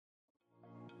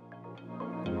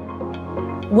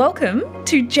Welcome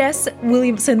to Jess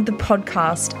Williamson, the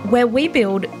podcast, where we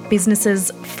build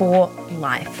businesses for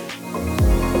life.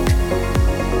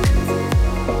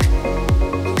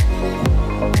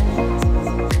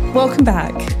 Welcome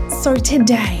back. So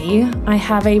today I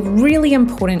have a really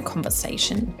important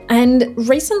conversation. And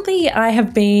recently I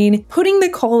have been putting the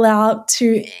call out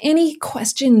to any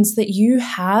questions that you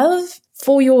have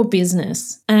for your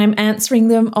business. And I'm answering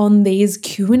them on these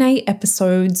Q&A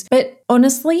episodes. But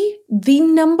honestly, the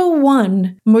number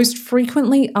one most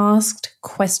frequently asked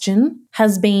question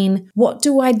has been, what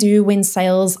do I do when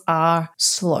sales are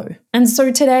slow? And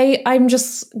so today I'm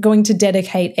just going to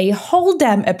dedicate a whole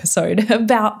damn episode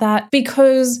about that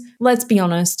because let's be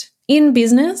honest, in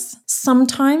business,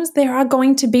 sometimes there are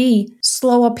going to be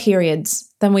slower periods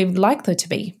than we would like there to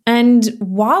be. And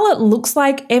while it looks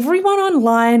like everyone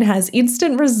online has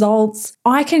instant results,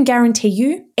 I can guarantee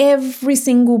you every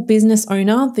single business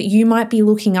owner that you might be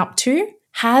looking up to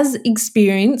has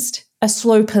experienced a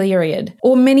slow period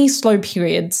or many slow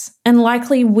periods and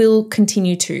likely will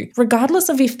continue to, regardless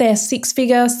of if they're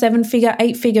 6-figure, 7-figure,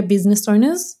 8-figure business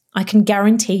owners. I can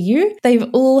guarantee you they've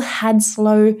all had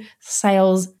slow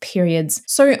sales periods.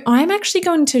 So I'm actually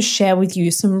going to share with you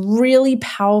some really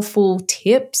powerful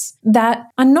tips that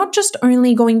are not just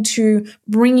only going to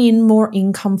bring in more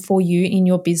income for you in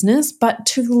your business, but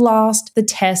to last the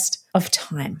test of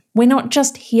time. We're not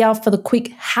just here for the quick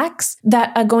hacks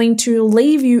that are going to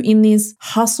leave you in this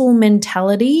hustle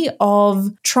mentality of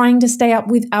trying to stay up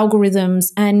with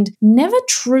algorithms and never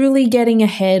truly getting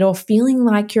ahead or feeling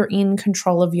like you're in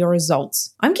control of your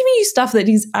results. I'm giving you stuff that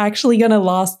is actually going to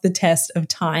last the test of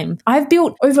time. I've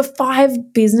built over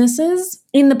 5 businesses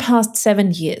in the past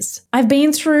 7 years. I've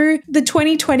been through the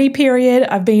 2020 period,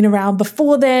 I've been around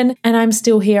before then, and I'm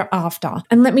still here after.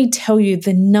 And let me tell you,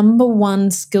 the number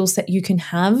one skill set you can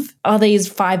have are these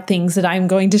 5 things that I'm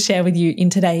going to share with you in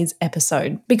today's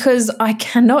episode. Because I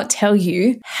cannot tell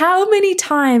you how many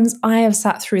times I have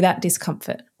sat through that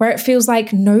discomfort where it feels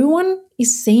like no one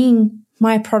is seeing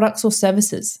my products or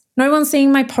services. No one's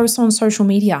seeing my posts on social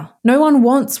media. No one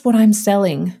wants what I'm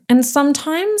selling. And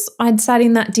sometimes I'd sat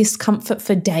in that discomfort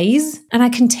for days. And I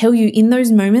can tell you in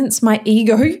those moments, my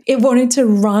ego, it wanted to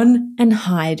run and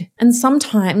hide. And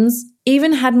sometimes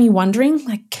even had me wondering,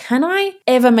 can I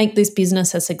ever make this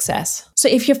business a success? So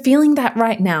if you're feeling that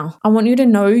right now, I want you to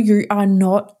know you are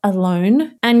not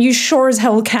alone and you sure as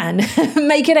hell can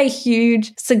make it a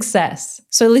huge success.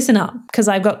 So listen up because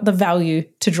I've got the value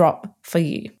to drop for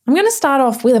you. I'm going to start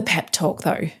off with a pep talk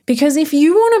though, because if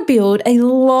you want to build a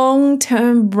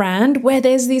long-term brand where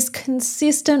there's this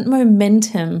consistent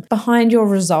momentum behind your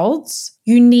results,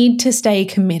 you need to stay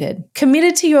committed.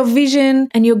 Committed to your vision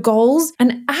and your goals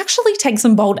and actually take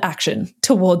some bold action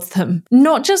towards them.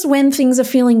 Not just when things are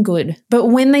feeling good, but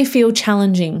when they feel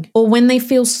challenging or when they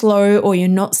feel slow or you're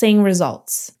not seeing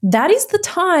results. That is the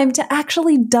time to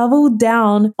actually double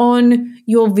down on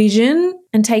your vision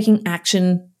and taking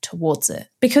action towards it.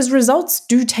 Because results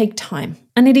do take time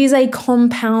and it is a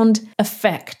compound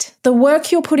effect. The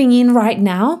work you're putting in right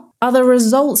now are the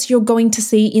results you're going to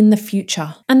see in the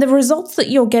future. And the results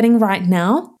that you're getting right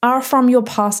now are from your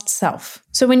past self.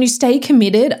 So when you stay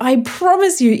committed, I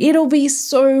promise you it'll be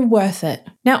so worth it.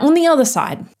 Now, on the other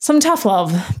side, some tough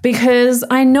love, because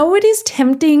I know it is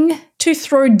tempting to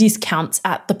throw discounts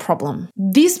at the problem.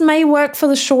 This may work for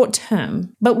the short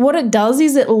term, but what it does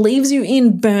is it leaves you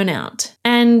in burnout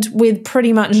and with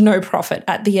pretty much no profit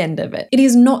at the end of it. It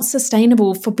is not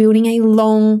sustainable for building a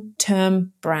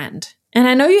long-term brand. And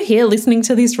I know you're here listening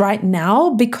to this right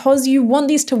now because you want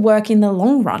this to work in the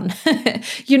long run.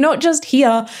 You're not just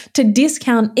here to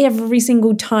discount every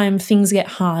single time things get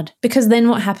hard, because then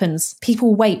what happens?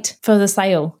 People wait for the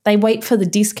sale. They wait for the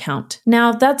discount.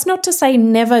 Now, that's not to say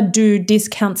never do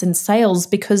discounts in sales,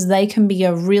 because they can be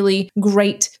a really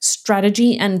great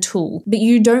strategy and tool, but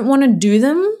you don't want to do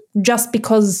them just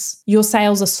because your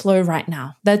sales are slow right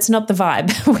now. That's not the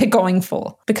vibe we're going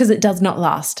for, because it does not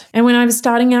last. And when I was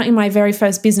starting out in my very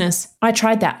first business, I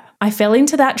tried that. I fell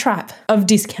into that trap of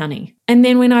discounting. And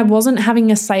then when I wasn't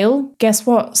having a sale, guess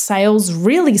what? Sales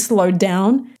really slowed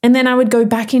down. And then I would go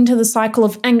back into the cycle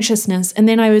of anxiousness. And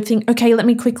then I would think, okay, let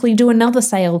me quickly do another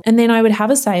sale. And then I would have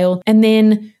a sale. And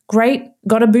then great,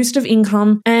 got a boost of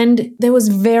income, and there was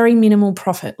very minimal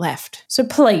profit left. So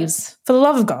please, for the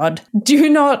love of God, do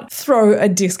not throw a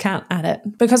discount at it,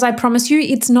 because I promise you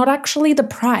it's not actually the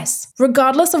price.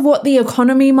 Regardless of what the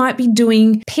economy might be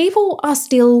doing, people are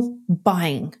still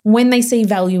buying when they see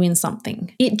value in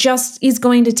something. It just is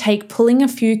going to take pulling a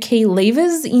few key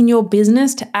levers in your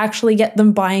business to actually get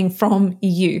them buying from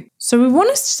you. So we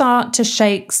want to start to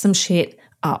shake some shit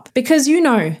up. Because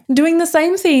doing the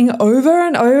same thing over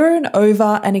and over and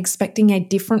over and expecting a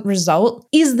different result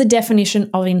is the definition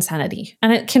of insanity.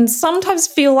 And it can sometimes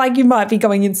feel like you might be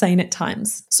going insane at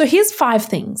times. So here's 5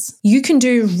 things you can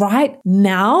do right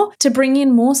now to bring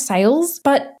in more sales,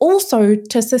 but also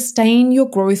to sustain your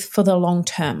growth for the long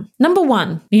term. Number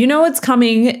 1, it's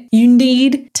coming. You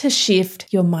need to shift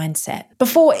your mindset.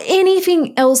 Before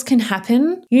anything else can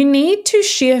happen, you need to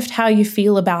shift how you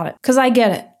feel about it. Because I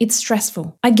get it. It's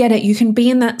stressful. I get it. You can be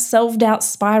in that self-doubt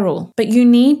spiral, but you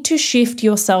need to shift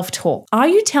your self-talk. Are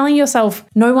you telling yourself,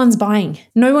 no one's buying?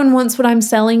 No one wants what I'm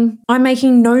selling? I'm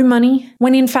making no money,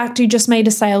 when in fact you just made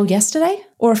a sale yesterday?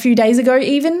 Or a few days ago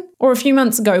even, or a few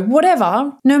months ago,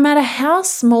 whatever, no matter how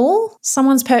small,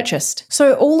 someone's purchased.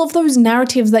 So all of those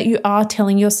narratives that you are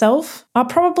telling yourself are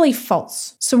probably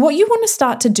false. So what you want to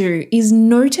start to do is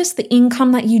notice the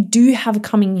income that you do have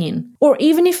coming in. Or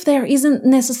even if there isn't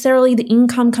necessarily the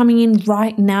income coming in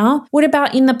right now, what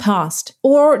about in the past?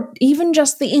 Or even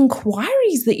just the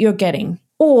inquiries that you're getting?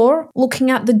 Or looking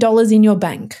at the dollars in your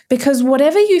bank. Because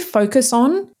whatever you focus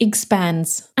on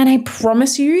expands. And I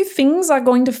promise you, things are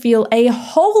going to feel a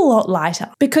whole lot lighter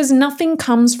because nothing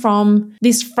comes from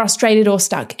this frustrated or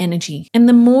stuck energy. And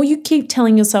the more you keep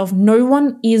telling yourself no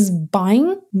one is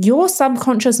buying, your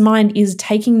subconscious mind is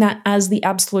taking that as the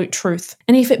absolute truth.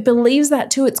 And if it believes that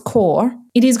to its core,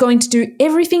 it is going to do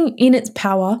everything in its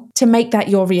power to make that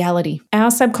your reality.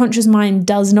 Our subconscious mind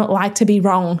does not like to be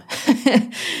wrong.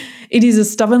 It is a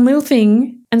stubborn little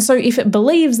thing. And so if it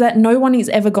believes that no one is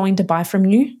ever going to buy from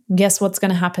you, guess what's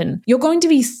going to happen? You're going to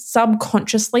be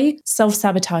subconsciously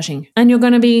self-sabotaging and you're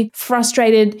going to be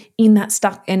frustrated in that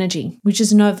stuck energy, which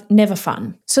is never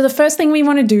fun. So the first thing we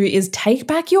want to do is take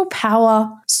back your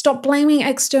power, stop blaming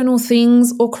external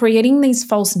things or creating these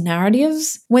false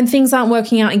narratives when things aren't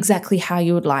working out exactly how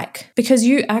you would like, because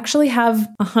you actually have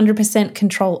 100%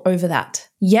 control over that.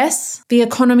 Yes, the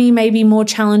economy may be more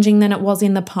challenging than it was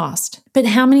in the past, but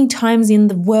how many times in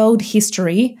the world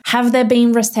history have there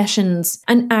been recessions?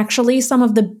 And actually, some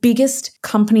of the biggest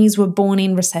companies were born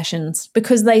in recessions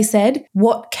because they said,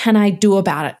 what can I do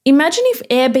about it? Imagine if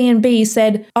Airbnb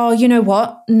said, oh, you know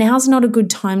what? Now's not a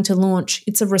good time to launch.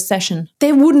 It's a recession.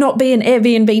 There would not be an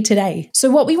Airbnb today.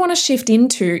 So what we want to shift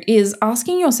into is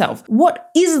asking yourself, what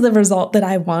is the result that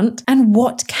I want and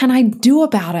what can I do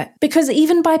about it? Because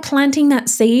even by planting that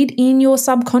seed in your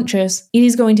subconscious, it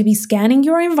is going to be scanning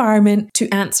your environment to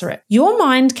answer it. Your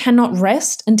mind cannot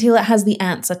rest until it has the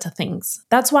answer to things.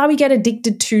 That's why we get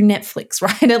addicted to Netflix,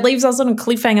 right? It leaves us on a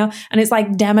cliffhanger and it's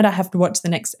like, damn it, I have to watch the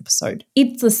next episode.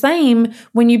 It's the same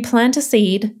when you plant a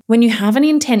seed, when you have an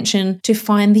intention to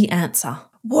find the answer.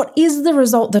 What is the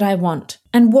result that I want?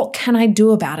 And what can I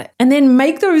do about it? And then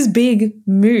make those big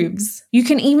moves. You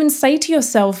can even say to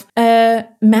yourself a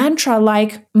mantra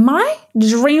like, my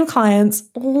dream clients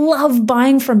love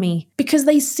buying from me because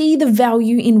they see the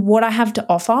value in what I have to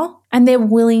offer and they're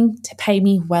willing to pay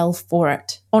me well for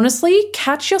it. Honestly,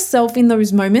 catch yourself in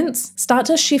those moments. Start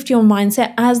to shift your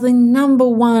mindset as the number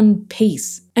one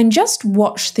piece and just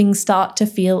watch things start to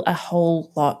feel a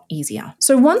whole lot easier.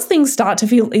 So once things start to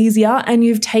feel easier and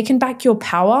you've taken back your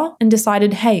power and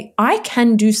decided, hey, I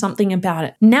can do something about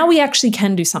it. Now we actually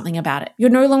can do something about it. You're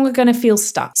no longer going to feel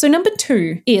stuck. So number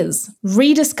 2 is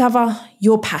rediscover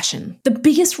your passion. The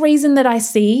biggest reason that I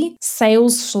see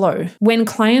sales slow when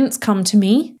clients come to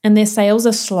me and their sales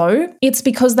are slow, it's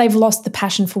because they've lost the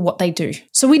passion for what they do.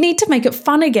 So we need to make it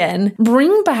fun again.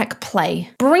 Bring back play.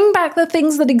 Bring back the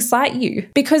things that excite you.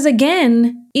 Because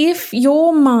again, if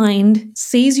your mind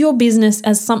sees your business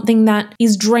as something that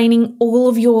is draining all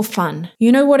of your fun,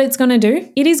 you know what it's going to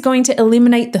do? It is going to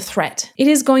eliminate the threat. It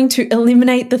is going to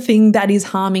eliminate the thing that is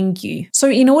harming you. So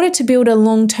in order to build a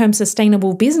long-term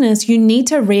sustainable business, you need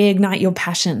to reignite your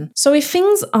passion. So if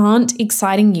things aren't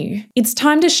exciting you, it's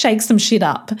time to shake some shit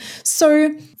up. So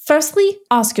firstly,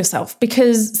 ask yourself,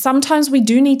 because sometimes we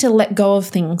do need to let go of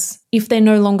things if they're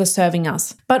no longer serving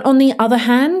us. But on the other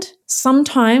hand,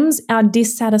 sometimes our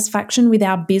dissatisfaction with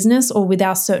our business or with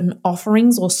our certain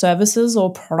offerings or services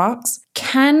or products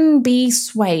can be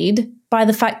swayed by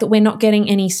the fact that we're not getting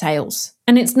any sales.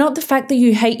 And it's not the fact that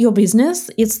you hate your business,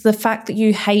 it's the fact that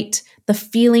you hate the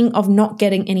feeling of not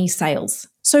getting any sales.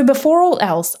 So before all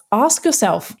else, ask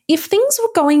yourself, if things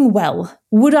were going well,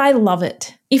 would I love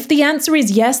it? If the answer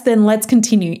is yes, then let's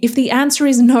continue. If the answer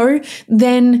is no,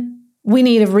 then we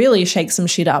need to really shake some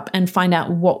shit up and find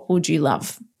out what would you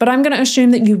love. But I'm going to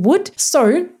assume that you would.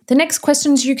 So the next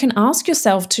questions you can ask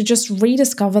yourself to just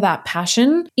rediscover that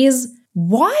passion is,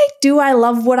 why do I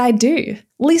love what I do?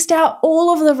 List out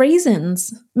all of the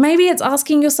reasons. Maybe it's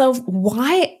asking yourself,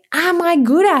 why am I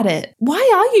good at it?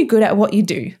 Why are you good at what you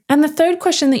do? And the third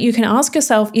question that you can ask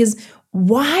yourself is,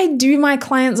 why do my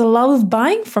clients love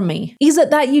buying from me? Is it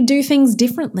that you do things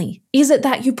differently? Is it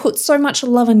that you put so much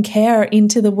love and care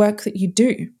into the work that you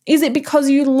do? Is it because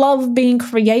you love being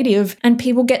creative and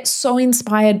people get so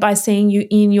inspired by seeing you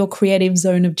in your creative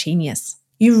zone of genius?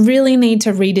 You really need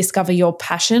to rediscover your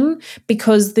passion,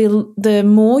 because the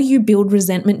more you build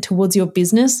resentment towards your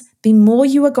business, the more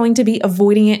you are going to be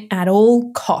avoiding it at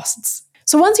all costs.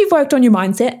 So once you've worked on your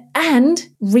mindset and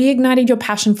reignited your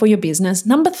passion for your business,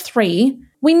 number 3,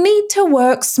 we need to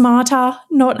work smarter,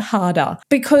 not harder.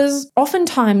 Because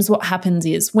oftentimes what happens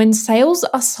is when sales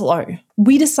are slow,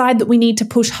 we decide that we need to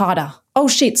push harder. Oh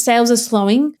shit, sales are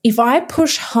slowing. If I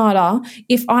push harder,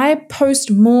 if I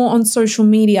post more on social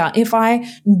media, if I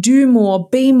do more,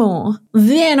 be more,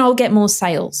 then I'll get more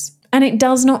sales. And it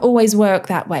does not always work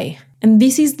that way. And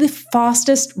this is the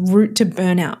fastest route to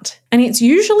burnout. And it's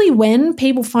usually when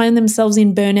people find themselves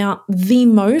in burnout the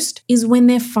most is when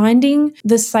they're finding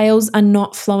the sales are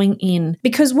not flowing in.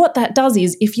 Because what that does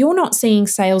is, if you're not seeing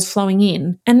sales flowing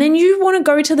in and then you want to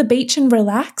go to the beach and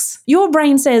relax, your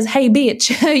brain says, hey bitch,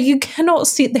 you cannot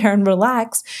sit there and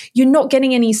relax. You're not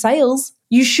getting any sales.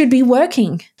 You should be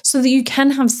working so that you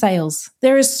can have sales.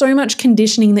 There is so much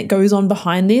conditioning that goes on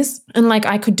behind this. And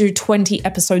I could do 20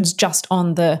 episodes just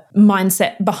on the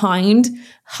mindset behind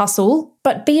hustle,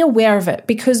 but be aware of it,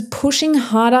 because pushing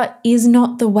harder is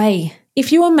not the way.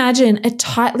 If you imagine a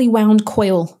tightly wound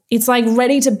coil, it's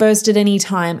ready to burst at any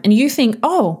time, and you think,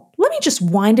 oh, let me just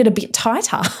wind it a bit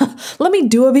tighter. Let me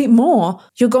do a bit more.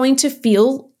 You're going to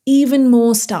feel even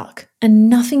more stuck, and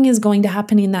nothing is going to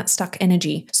happen in that stuck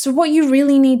energy. So what you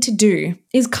really need to do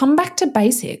is come back to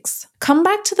basics. Come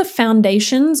back to the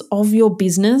foundations of your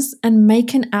business and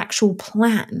make an actual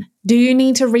plan. Do you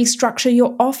need to restructure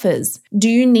your offers? Do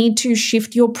you need to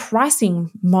shift your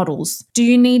pricing models? Do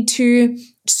you need to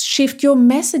shift your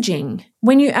messaging?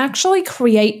 When you actually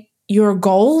create your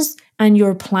goals and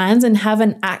your plans and have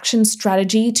an action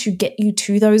strategy to get you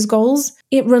to those goals,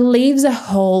 it relieves a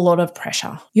whole lot of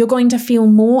pressure. You're going to feel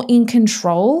more in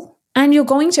control, and you're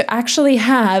going to actually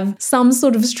have some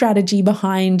sort of strategy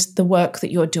behind the work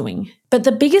that you're doing. But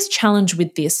the biggest challenge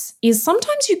with this is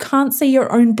sometimes you can't see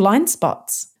your own blind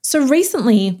spots. So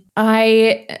recently,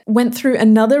 I went through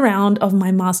another round of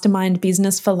my Mastermind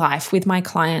Business for Life with my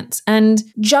clients. And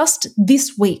just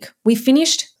this week, we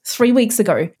finished 3 weeks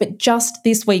ago, but just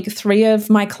this week, 3 of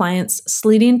my clients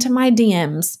slid into my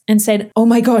DMs and said, oh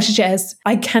my gosh, Jess,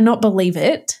 I cannot believe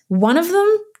it. One of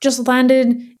them just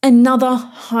landed another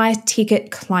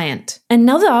high-ticket client.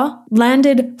 Another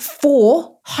landed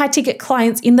 4 high-ticket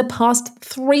clients in the past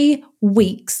 3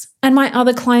 weeks. And my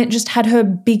other client just had her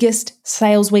biggest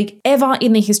sales week ever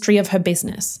in the history of her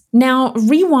business. Now,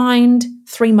 rewind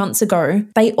 3 months ago,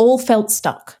 they all felt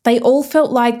stuck. They all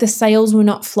felt like the sales were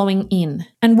not flowing in.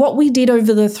 And what we did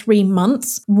over the 3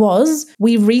 months was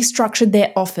we restructured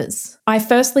their offers. I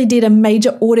firstly did a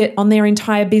major audit on their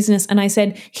entire business, and I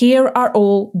said, here are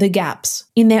all the gaps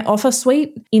in their offer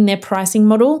suite, in their pricing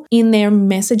model, in their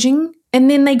messaging. And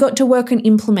then they got to work and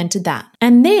implemented that.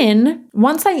 And then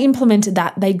once they implemented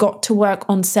that, they got to work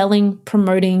on selling,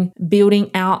 promoting,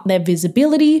 building out their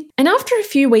visibility. And after a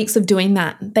few weeks of doing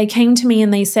that, they came to me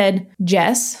and they said,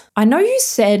 Jess, I know you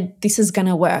said this is going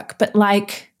to work, but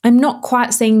I'm not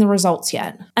quite seeing the results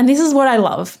yet. And this is what I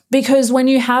love, because when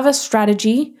you have a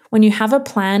strategy, when you have a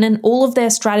plan, and all of their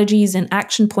strategies and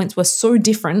action points were so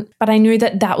different, but I knew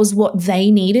that that was what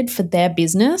they needed for their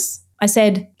business, I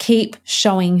said, keep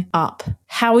showing up.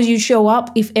 How would you show up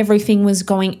if everything was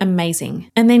going amazing?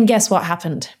 And then guess what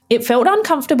happened? It felt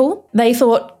uncomfortable. They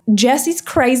thought, Jess is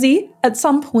crazy at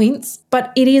some points,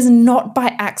 but it is not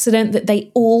by accident that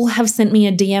they all have sent me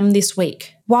a DM this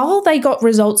week. While they got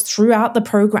results throughout the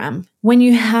program, when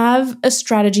you have a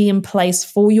strategy in place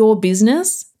for your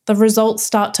business, the results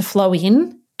start to flow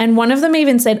in. And one of them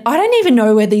even said, I don't even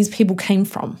know where these people came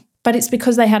from. But it's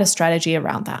because they had a strategy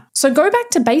around that. So go back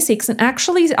to basics and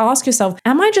actually ask yourself,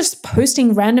 am I just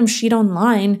posting random shit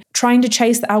online, trying to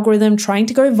chase the algorithm, trying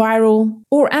to go viral?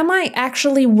 Or am I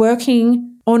actually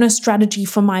working on a strategy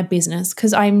for my business?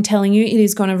 Because I'm telling you, it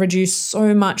is going to reduce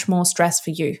so much more stress for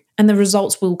you and the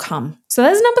results will come. So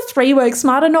that's number 3, work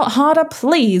smarter, not harder,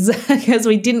 please, because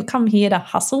we didn't come here to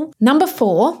hustle. Number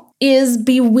 4 is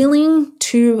be willing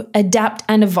to adapt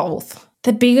and evolve.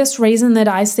 The biggest reason that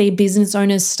I see business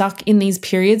owners stuck in these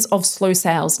periods of slow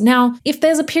sales. Now, if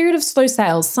there's a period of slow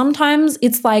sales, sometimes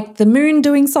it's like the moon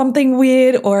doing something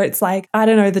weird, or it's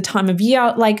the time of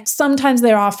year. Sometimes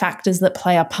there are factors that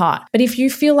play a part. But if you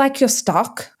feel like you're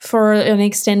stuck for an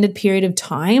extended period of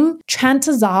time,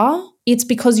 chances are it's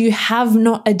because you have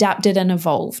not adapted and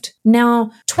evolved.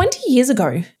 Now, 20 years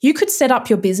ago, you could set up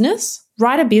your business,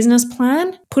 write a business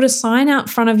plan, put a sign out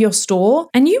front of your store,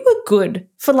 and you were good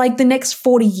for like the next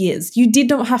 40 years. You did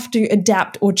not have to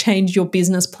adapt or change your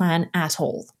business plan at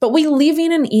all. But we live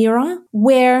in an era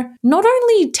where not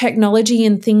only technology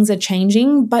and things are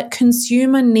changing, but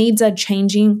consumer needs are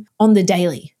changing on the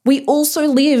daily. We also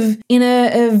live in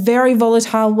a very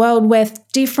volatile world where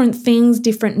different things,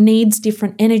 different needs,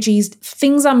 different energies,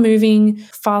 things are moving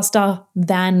faster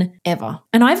than ever.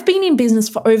 And I've been in business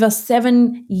for over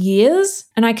 7 years,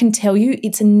 and I can tell you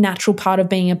it's a natural part of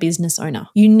being a business owner.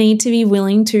 You need to be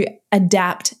willing to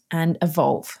adapt and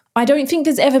evolve. I don't think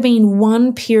there's ever been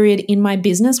one period in my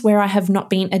business where I have not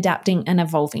been adapting and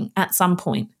evolving at some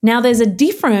point. Now, there's a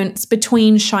difference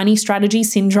between shiny strategy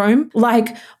syndrome,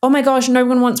 like, oh my gosh, no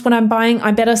one wants what I'm buying.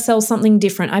 I better sell something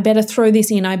different. I better throw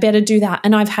this in. I better do that.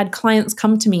 And I've had clients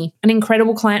come to me, an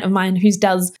incredible client of mine who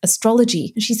does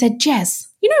astrology. And she said, Jess,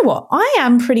 you know what? I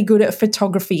am pretty good at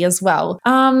photography as well.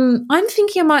 I'm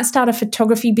thinking I might start a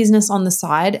photography business on the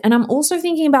side. And I'm also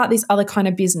thinking about this other kind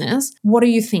of business. What do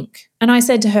you think? And I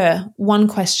said to her, one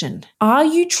question. Are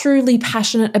you truly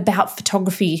passionate about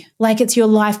photography? Like it's your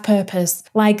life purpose?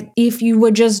 Like if you were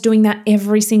just doing that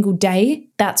every single day,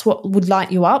 that's what would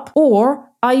light you up? Or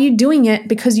are you doing it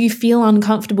because you feel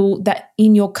uncomfortable that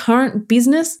in your current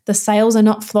business, the sales are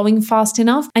not flowing fast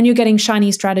enough and you're getting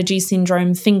shiny strategy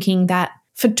syndrome thinking that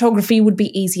photography would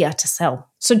be easier to sell?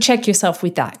 So check yourself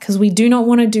with that, because we do not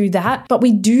want to do that, but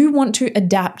we do want to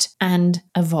adapt and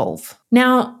evolve.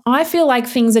 Now, I feel like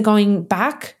things are going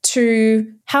back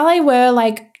to how they were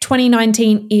like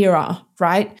 2019 era,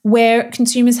 right? Where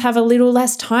consumers have a little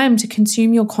less time to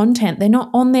consume your content. They're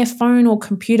not on their phone or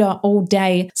computer all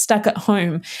day, stuck at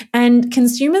home. And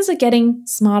consumers are getting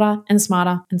smarter and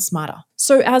smarter and smarter.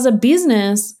 So as a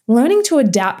business, learning to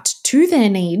adapt to their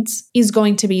needs is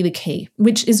going to be the key,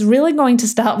 which is really going to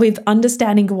start with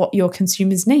understanding what your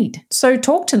consumers need. So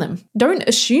talk to them. Don't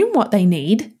assume what they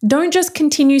need. Don't just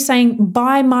continue saying,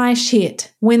 buy my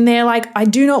shit, when they're like, I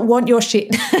do not want your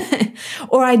shit.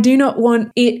 Or I do not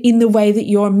want it in the way that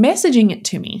you're messaging it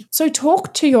to me. So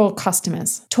talk to your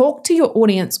customers, talk to your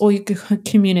audience or your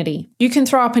community. You can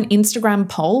throw up an Instagram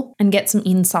poll and get some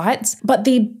insights, but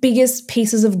the biggest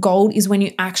pieces of gold is when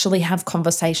you actually have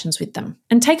conversations with them.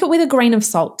 And take it with a grain of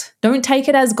salt. Don't take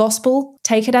it as gospel.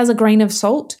 Take it as a grain of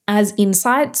salt, as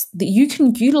insights that you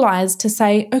can utilize to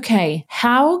say, okay,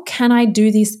 how can I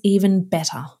do this even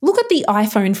better? Look at the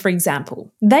iPhone, for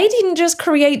example. They didn't just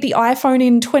create the iPhone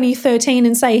in 2013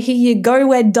 and say, here you go,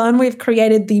 we're done. We've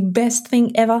created the best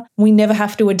thing ever. We never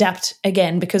have to adapt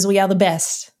again because we are the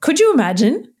best. Could you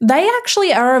imagine? They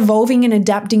actually are evolving and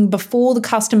adapting before the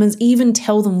customers even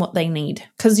tell them what they need.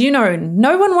 Because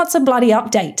no one wants a bloody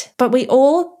update, but we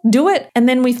all do it and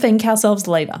then we thank ourselves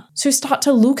later. So start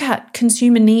to look at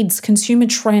consumer needs, consumer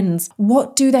trends.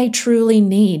 What do they truly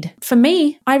need? For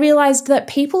me, I realized that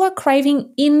people are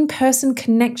craving in-person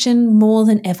connection more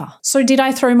than ever. So did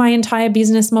I throw my entire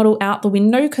business model out the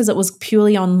window because it was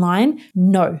purely online?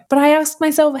 No. But I asked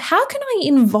myself, how can I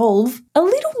involve a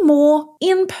little more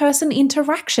in-person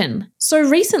interaction? So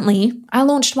recently, I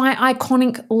launched my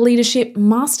Iconic Leadership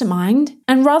Mastermind,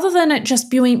 and rather than it just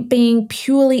being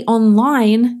purely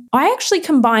online, I actually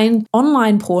combined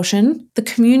online portion, the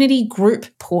community group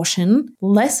portion,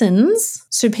 lessons,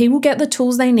 so people get the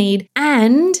tools they need,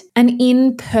 and an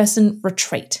in-person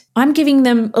retreat. I'm giving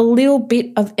them a little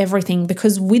bit of everything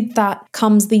because with that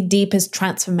comes the deepest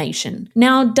transformation.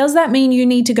 Now, does that mean you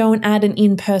need to go and add an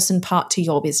in-person part to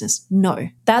your business? No.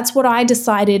 That's what I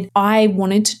decided I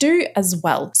wanted to do as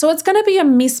well. So it's going to be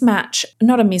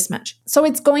not a mismatch. So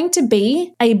it's going to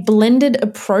be a blended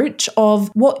approach of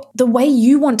the way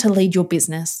you want to lead your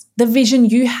business, the vision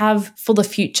you have for the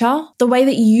future, the way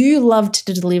that you love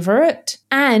to deliver it,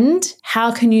 and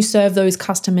how can you serve those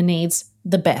customer needs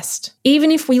the best.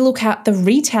 Even if we look at the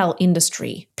retail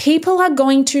industry, people are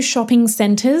going to shopping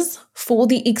centers for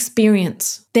the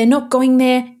experience. They're not going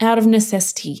there out of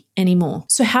necessity anymore.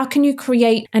 So how can you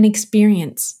create an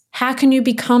experience? How can you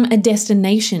become a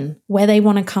destination where they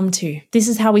want to come to? This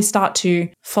is how we start to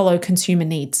follow consumer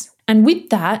needs. And with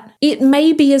that, it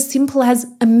may be as simple as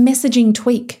a messaging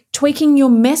tweak, tweaking your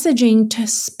messaging to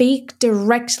speak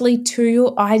directly to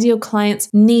your ideal client's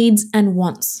needs and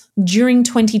wants. During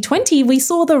 2020, we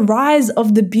saw the rise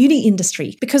of the beauty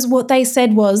industry because what they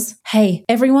said was, hey,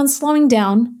 everyone's slowing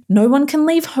down. No one can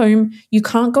leave home. You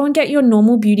can't go and get your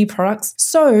normal beauty products.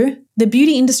 So the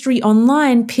beauty industry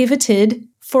online pivoted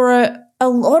for a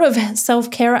lot of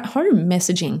self-care at home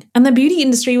messaging. And the beauty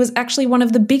industry was actually one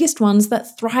of the biggest ones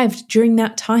that thrived during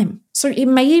that time. So it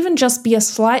may even just be a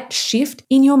slight shift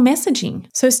in your messaging.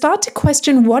 So start to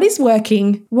question what is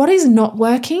working, what is not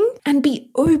working, and be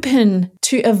open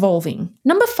to evolving.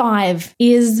 Number 5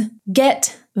 is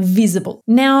get visible.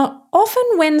 Now, often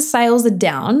when sales are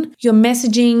down, your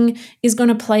messaging is going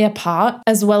to play a part,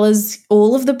 as well as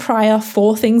all of the prior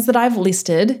 4 things that I've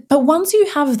listed. But once you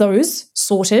have those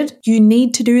sorted, you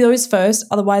need to do those first.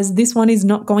 Otherwise, this one is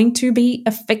not going to be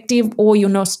effective, or you're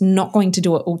not going to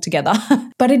do it altogether.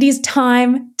 But it is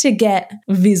time to get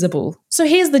visible. So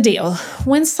here's the deal.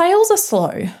 When sales are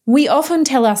slow, we often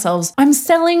tell ourselves, I'm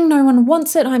selling, no one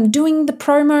wants it. I'm doing the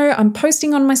promo, I'm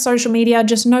posting on my social media,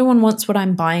 just no one wants what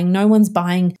I'm buying. No one's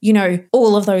buying,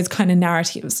 all of those kind of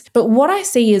narratives. But what I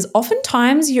see is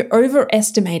oftentimes you're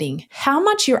overestimating how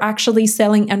much you're actually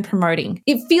selling and promoting.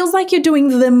 It feels like you're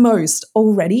doing the most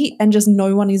already and just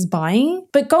no one is buying.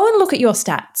 But go and look at your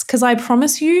stats, because I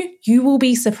promise you, you will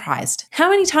be surprised. How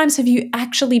many times have you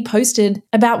actually posted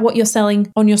about what you're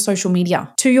selling on your social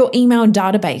media to your email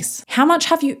database? How much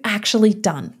have you actually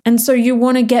done? And so you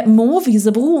want to get more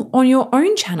visible on your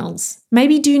own channels.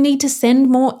 Maybe do you need to send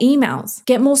more emails,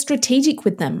 get more strategic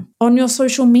with them on your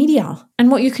social media?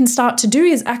 And what you can start to do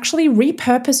is actually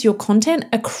repurpose your content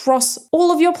across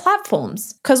all of your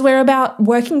platforms, because we're about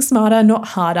working smarter, not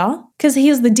harder. Because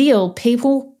here's the deal,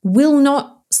 people will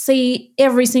not see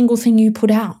every single thing you put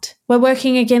out. We're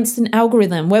working against an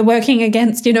algorithm. We're working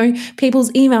against,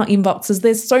 people's email inboxes.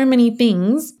 There's so many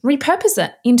things. Repurpose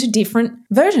it into different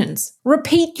versions.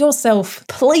 Repeat yourself.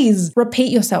 Please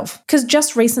repeat yourself. Because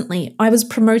just recently, I was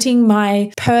promoting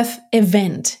my Perth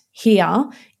event here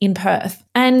in Perth,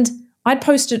 and I'd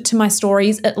posted to my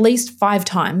stories at least 5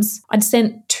 times. I'd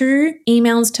sent 2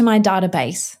 emails to my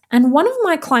database. And one of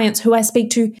my clients who I speak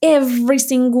to every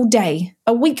single day,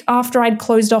 a week after I'd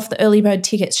closed off the early bird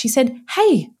tickets, she said,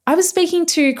 hey, I was speaking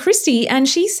to Christy and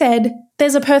she said,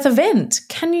 there's a Perth event.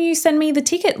 Can you send me the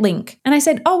ticket link? And I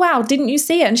said, oh, wow, didn't you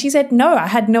see it? And she said, no, I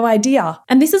had no idea.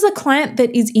 And this is a client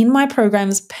that is in my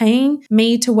programs paying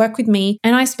me to work with me.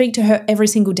 And I speak to her every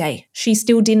single day. She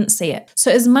still didn't see it.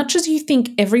 So as much as you think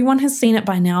everyone has seen it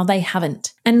by now, they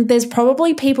haven't. And there's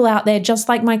probably people out there, just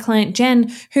like my client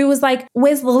Jen, who was like,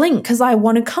 where's the link? Because I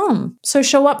want to come. So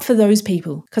show up for those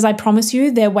people, because I promise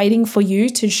you, they're waiting for you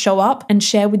to show up and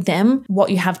share with them what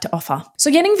you have to offer.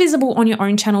 So getting visible on your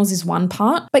own channels is one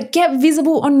part, but get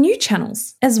visible on new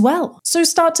channels as well. So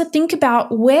start to think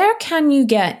about, where can you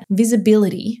get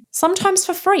visibility, sometimes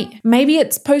for free? Maybe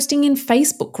it's posting in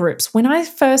Facebook groups. When I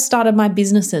first started my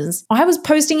businesses, I was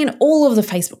posting in all of the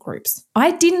Facebook groups.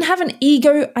 I didn't have an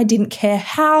ego. I didn't care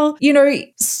how,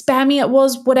 spammy it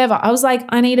was, whatever. I was like,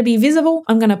 I need to be visible.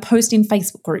 I'm going to post in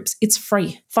Facebook groups. It's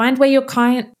free. Find where your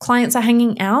clients are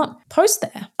hanging out, post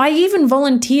there. I even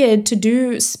volunteered to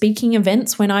do speaking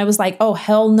events when I was like, oh,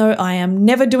 hell no, I am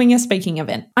never doing a speaking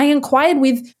event. I inquired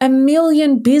with 1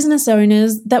 million business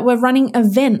owners that were running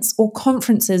events or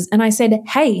conferences, and I said,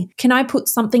 hey, can I put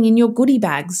something in your goodie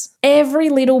bags? Every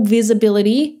little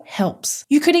visibility helps.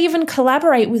 You could even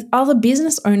collaborate with other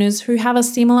business owners who have a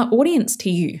similar audience to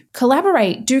you.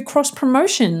 Collaborate, do cross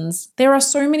promotions. There are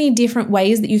so many different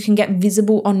ways that you can get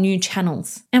visible on new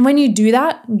channels. And when you do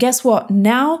that, guess what?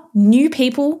 Now, new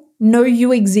people know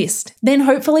you exist. Then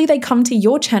hopefully they come to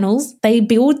your channels, they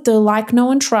build the like, know,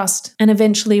 and trust, and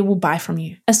eventually will buy from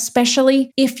you.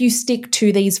 Especially if you stick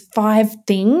to these 5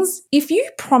 things. If you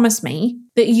promise me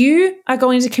that you are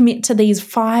going to commit to these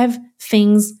 5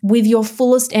 things with your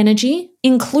fullest energy,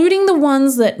 including the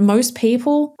ones that most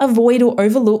people avoid or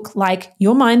overlook, like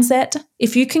your mindset,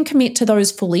 if you can commit to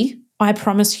those fully, I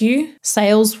promise you,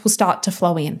 sales will start to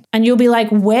flow in. And you'll be like,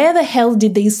 where the hell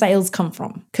did these sales come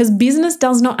from? Because business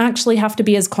does not actually have to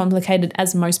be as complicated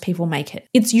as most people make it.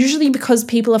 It's usually because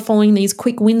people are following these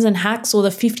quick wins and hacks or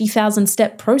the 50,000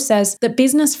 step process that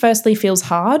business firstly feels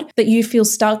hard, that you feel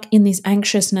stuck in this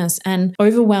anxiousness and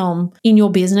overwhelm in your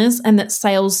business, and that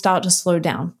sales start to slow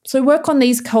down. So work on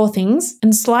these core things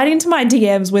and slide into my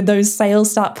DMs where those sales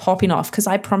start popping off, because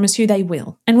I promise you they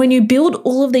will. And when you build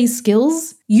all of these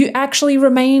skills, you actually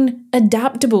remain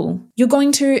adaptable. You're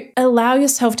going to allow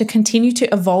yourself to continue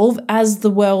to evolve as the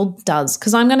world does.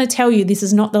 Because I'm going to tell you, this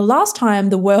is not the last time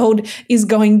the world is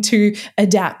going to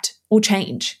adapt or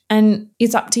change. And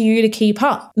it's up to you to keep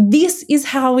up. This is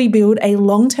how we build a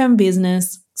long-term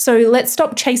business. So let's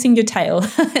stop chasing your tail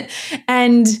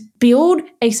and build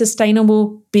a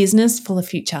sustainable business for the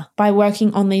future by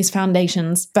working on these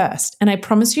foundations first. And I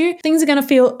promise you, things are going to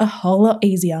feel a whole lot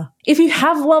easier. If you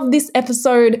have loved this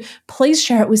episode, please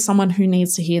share it with someone who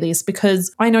needs to hear this,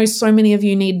 because I know so many of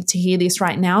you need to hear this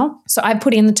right now. So I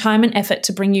put in the time and effort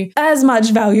to bring you as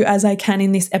much value as I can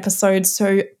in this episode.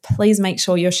 So please make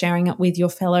sure you're sharing it with your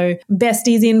fellow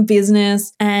besties in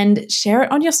business, and share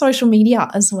it on your social media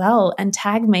as well, and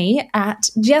tag me at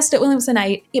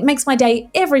Just@Williamson8. It makes my day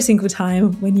every single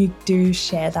time when you do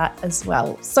share that as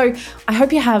well. So I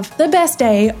hope you have the best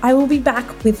day. I will be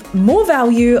back with more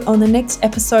value on the next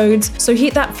episode. So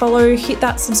hit that follow, hit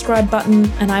that subscribe button,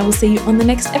 and I will see you on the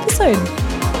next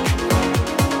episode.